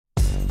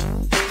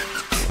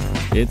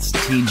It's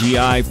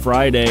TGI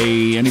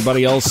Friday.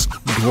 Anybody else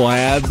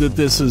glad that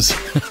this is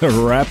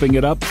wrapping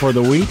it up for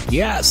the week?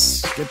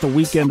 Yes, get the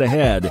weekend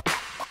ahead.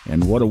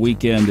 And what a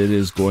weekend it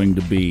is going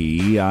to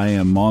be. I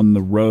am on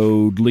the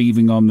road,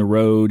 leaving on the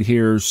road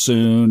here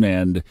soon,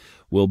 and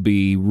will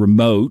be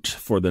remote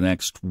for the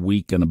next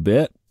week and a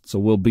bit. So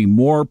we'll be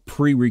more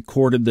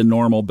pre-recorded than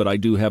normal, but I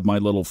do have my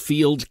little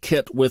field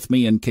kit with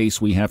me in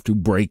case we have to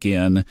break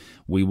in.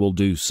 We will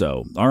do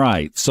so. All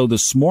right, so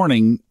this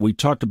morning, we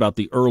talked about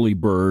the early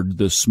bird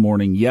this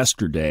morning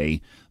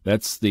yesterday.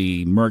 That's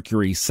the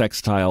Mercury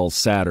Sextile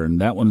Saturn.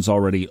 That one's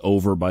already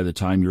over by the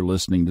time you're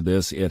listening to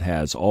this. It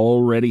has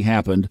already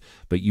happened,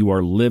 but you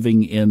are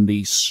living in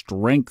the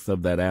strength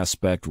of that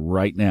aspect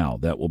right now.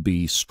 That will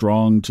be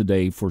strong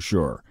today for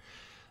sure.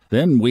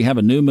 Then we have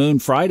a new moon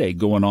Friday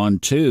going on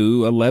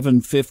too,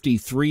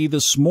 11:53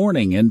 this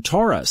morning in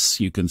Taurus.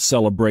 You can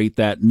celebrate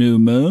that new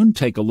moon,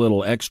 take a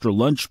little extra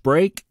lunch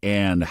break,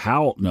 and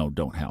howl. No,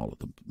 don't howl at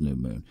the new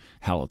moon.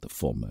 Howl at the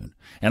full moon.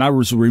 And I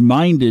was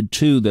reminded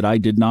too that I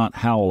did not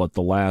howl at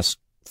the last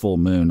full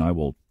moon. I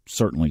will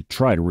certainly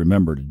try to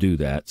remember to do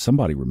that.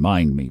 Somebody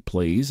remind me,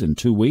 please, in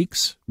 2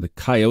 weeks. The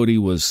coyote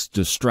was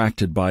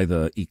distracted by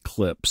the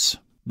eclipse.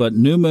 But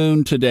new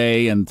moon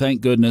today, and thank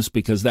goodness,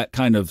 because that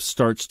kind of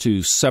starts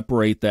to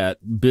separate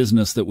that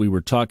business that we were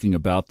talking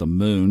about, the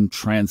moon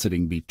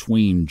transiting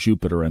between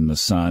Jupiter and the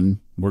sun.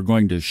 We're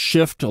going to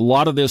shift a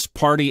lot of this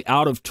party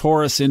out of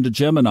Taurus into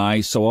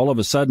Gemini, so all of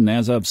a sudden,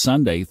 as of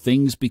Sunday,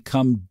 things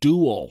become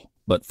dual.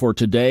 But for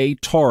today,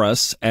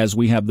 Taurus, as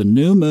we have the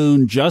new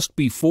moon just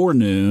before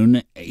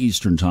noon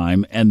Eastern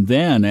Time, and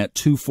then at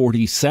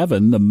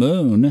 2:47, the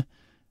moon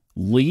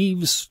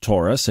leaves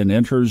Taurus and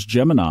enters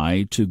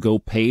Gemini to go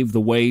pave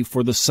the way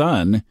for the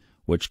sun,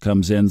 which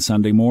comes in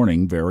Sunday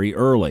morning very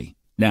early.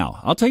 Now,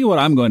 I'll tell you what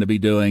I'm going to be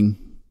doing.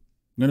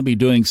 I'm going to be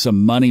doing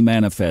some money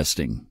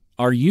manifesting.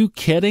 Are you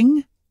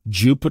kidding?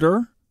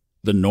 Jupiter,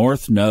 the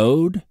North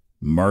Node,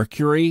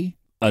 Mercury,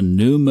 a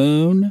new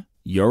moon,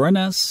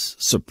 Uranus,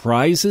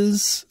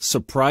 surprises,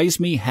 surprise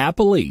me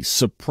happily,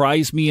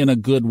 surprise me in a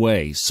good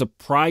way,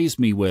 surprise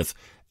me with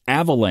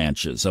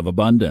avalanches of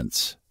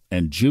abundance.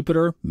 And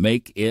Jupiter,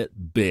 make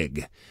it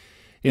big.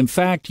 In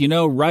fact,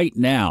 right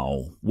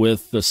now,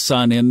 with the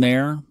sun in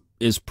there,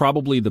 is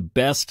probably the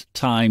best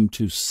time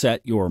to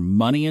set your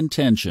money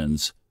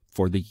intentions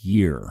for the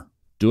year.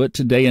 Do it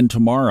today and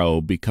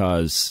tomorrow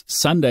because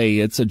Sunday,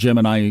 it's a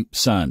Gemini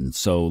sun.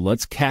 So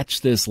let's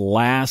catch this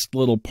last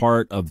little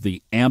part of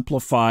the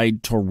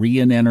amplified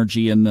Taurian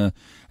energy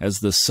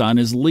as the sun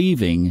is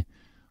leaving.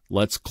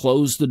 Let's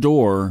close the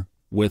door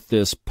with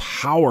this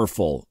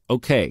powerful,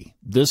 okay,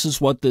 this is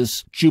what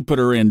this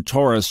Jupiter in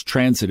Taurus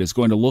transit is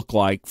going to look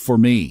like for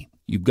me.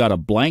 You've got a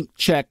blank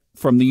check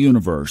from the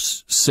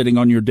universe sitting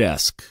on your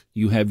desk.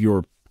 You have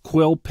your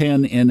quill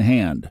pen in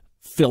hand.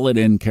 Fill it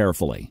in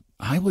carefully.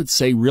 I would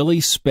say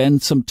really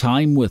spend some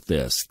time with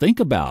this.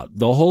 Think about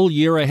the whole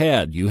year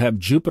ahead. You have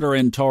Jupiter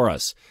in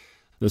Taurus.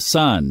 The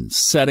sun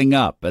setting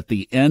up at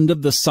the end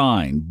of the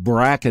sign,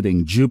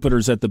 bracketing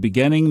Jupiter's at the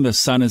beginning, the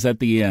sun is at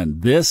the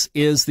end. This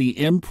is the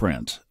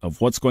imprint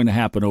of what's going to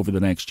happen over the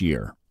next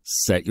year.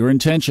 Set your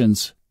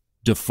intentions,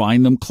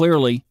 define them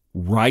clearly,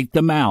 write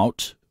them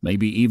out,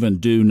 maybe even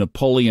do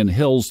Napoleon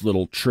Hill's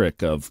little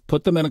trick of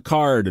put them in a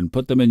card and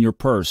put them in your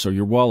purse or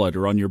your wallet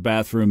or on your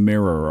bathroom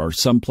mirror or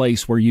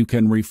someplace where you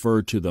can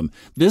refer to them.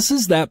 This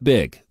is that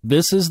big.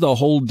 This is the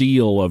whole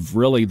deal of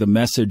really the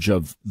message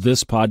of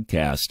this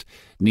podcast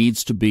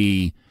needs to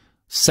be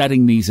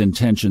setting these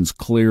intentions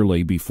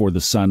clearly before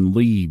the sun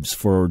leaves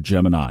for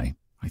Gemini.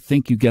 I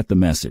think you get the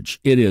message.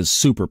 It is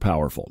super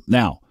powerful.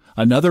 Now,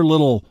 another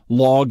little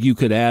log you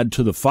could add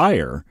to the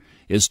fire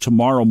is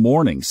tomorrow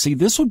morning. See,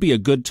 this would be a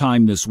good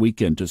time this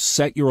weekend to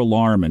set your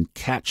alarm and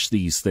catch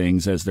these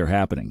things as they're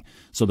happening.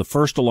 So the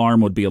first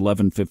alarm would be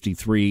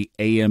 11:53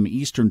 a.m.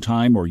 Eastern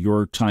Time or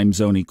your time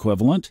zone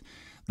equivalent.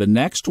 The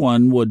next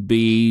one would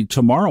be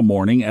tomorrow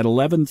morning at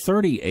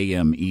 11:30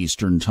 a.m.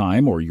 Eastern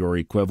Time or your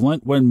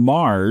equivalent when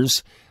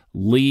Mars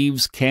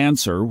leaves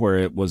Cancer, where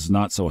it was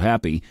not so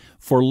happy,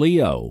 for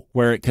Leo,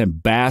 where it can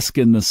bask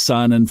in the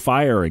sun and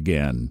fire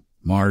again.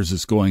 Mars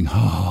is going,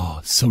 oh,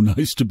 it's so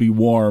nice to be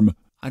warm.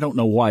 I don't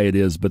know why it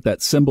is, but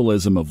that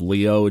symbolism of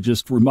Leo, it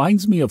just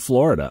reminds me of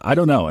Florida. I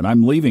don't know, and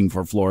I'm leaving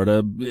for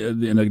Florida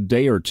in a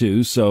day or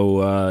two,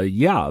 so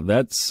yeah,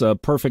 that's a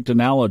perfect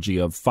analogy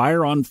of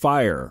fire on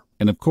fire.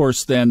 And of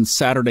course, then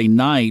Saturday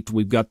night,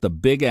 we've got the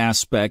big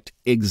aspect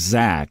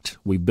exact.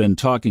 We've been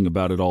talking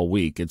about it all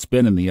week. It's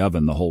been in the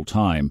oven the whole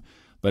time.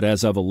 But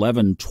as of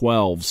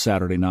 11:12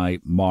 Saturday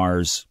night,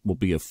 Mars will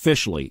be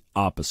officially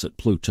opposite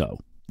Pluto.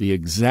 The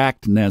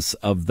exactness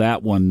of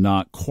that one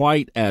not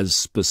quite as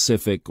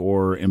specific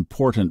or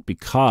important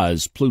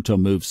because Pluto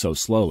moves so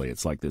slowly.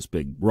 It's like this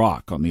big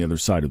rock on the other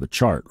side of the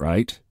chart,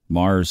 right?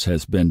 Mars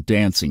has been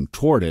dancing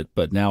toward it,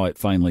 but now it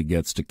finally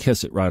gets to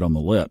kiss it right on the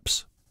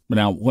lips.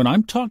 Now, when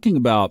I'm talking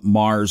about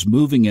Mars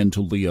moving into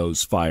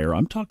Leo's fire,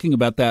 I'm talking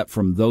about that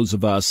from those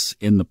of us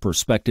in the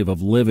perspective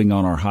of living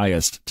on our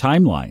highest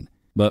timeline.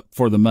 But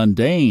for the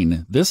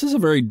mundane, this is a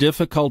very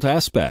difficult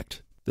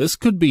aspect. This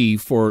could be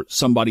for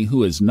somebody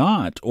who is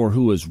not or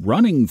who is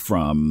running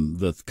from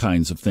the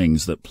kinds of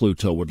things that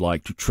Pluto would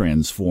like to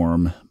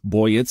transform.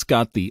 Boy, it's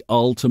got the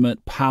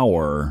ultimate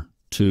power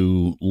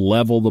to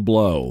level the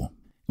blow.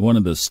 One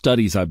of the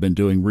studies I've been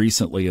doing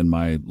recently in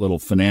my little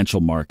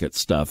financial market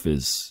stuff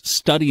is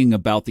studying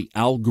about the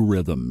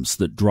algorithms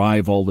that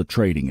drive all the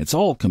trading. It's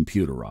all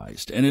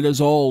computerized, and it is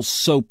all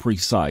so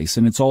precise,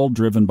 and it's all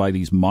driven by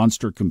these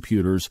monster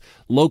computers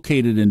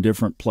located in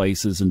different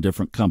places and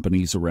different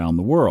companies around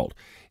the world.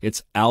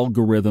 It's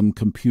algorithm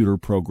computer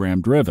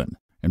program driven.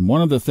 And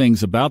one of the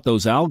things about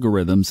those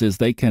algorithms is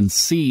they can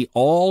see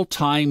all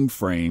time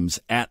frames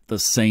at the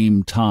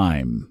same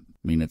time.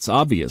 I mean, it's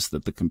obvious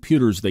that the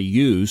computers they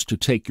use to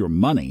take your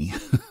money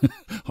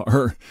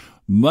are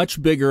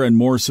much bigger and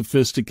more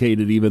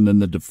sophisticated even than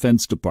the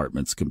Defense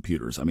Department's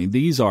computers. I mean,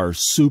 these are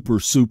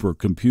super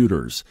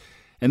computers.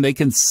 And they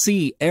can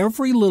see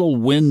every little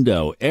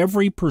window,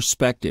 every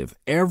perspective,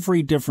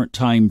 every different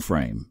time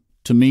frame.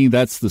 To me,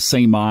 that's the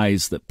same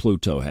eyes that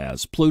Pluto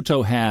has.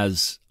 Pluto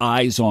has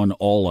eyes on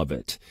all of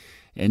it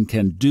and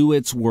can do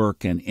its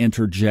work and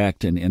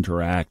interject and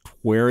interact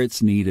where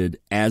it's needed,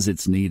 as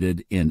it's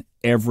needed, in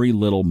every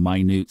little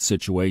minute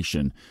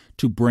situation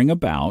to bring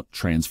about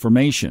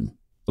transformation.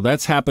 Well,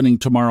 that's happening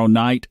tomorrow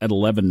night at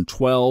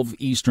 11:12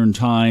 Eastern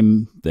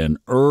Time. Then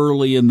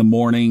early in the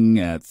morning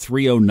at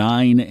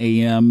 3:09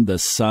 a.m., the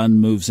sun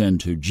moves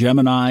into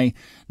Gemini.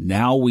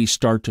 Now we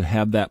start to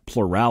have that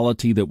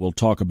plurality that we'll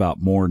talk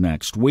about more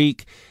next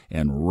week.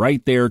 And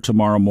right there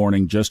tomorrow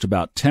morning, just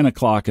about 10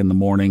 o'clock in the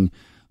morning,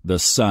 the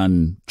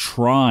sun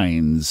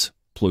trines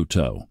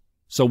Pluto.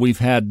 So we've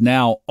had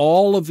now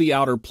all of the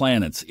outer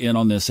planets in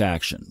on this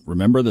action.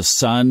 Remember, the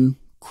sun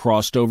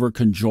crossed over,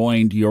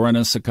 conjoined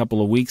Uranus a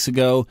couple of weeks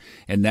ago,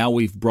 and now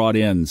we've brought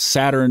in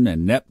Saturn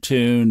and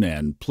Neptune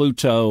and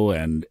Pluto,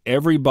 and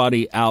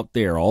everybody out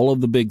there, all of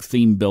the big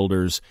theme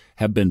builders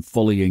have been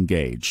fully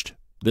engaged.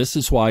 This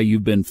is why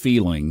you've been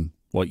feeling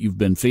what you've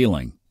been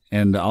feeling.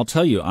 And I'll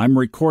tell you, I'm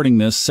recording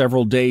this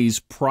several days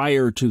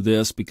prior to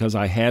this because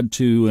I had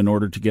to in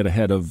order to get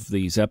ahead of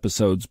these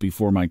episodes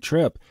before my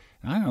trip.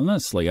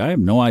 Honestly, I have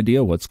no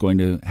idea what's going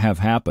to have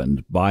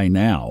happened by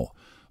now.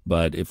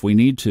 But if we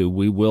need to,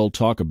 we will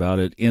talk about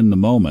it in the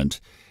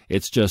moment.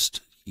 It's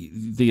just,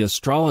 the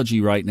astrology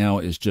right now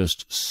is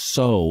just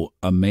so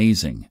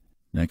amazing.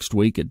 Next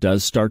week, it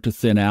does start to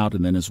thin out.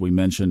 And then, as we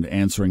mentioned,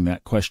 answering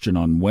that question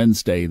on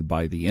Wednesday,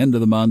 by the end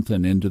of the month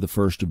and into the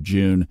 1st of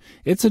June,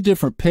 it's a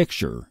different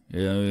picture.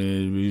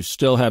 You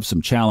still have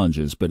some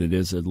challenges, but it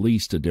is at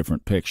least a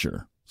different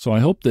picture. So I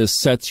hope this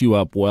sets you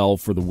up well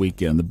for the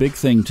weekend. The big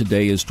thing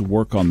today is to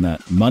work on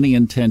that money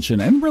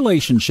intention and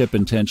relationship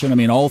intention. I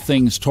mean, all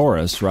things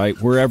Taurus, right?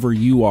 Wherever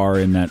you are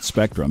in that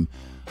spectrum.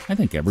 I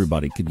think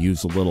everybody could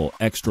use a little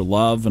extra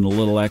love and a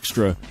little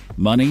extra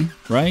money,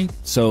 right?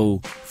 So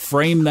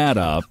frame that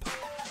up,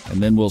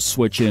 and then we'll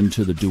switch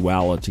into the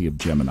duality of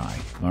Gemini.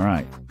 All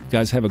right. You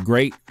guys have a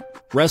great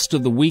rest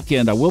of the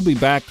weekend. I will be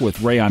back with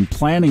Ray. I'm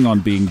planning on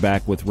being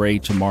back with Ray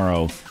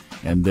tomorrow,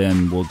 and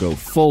then we'll go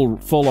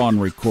full on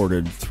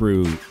recorded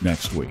through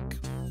next week.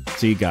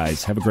 See you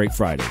guys. Have a great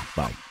Friday.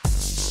 Bye.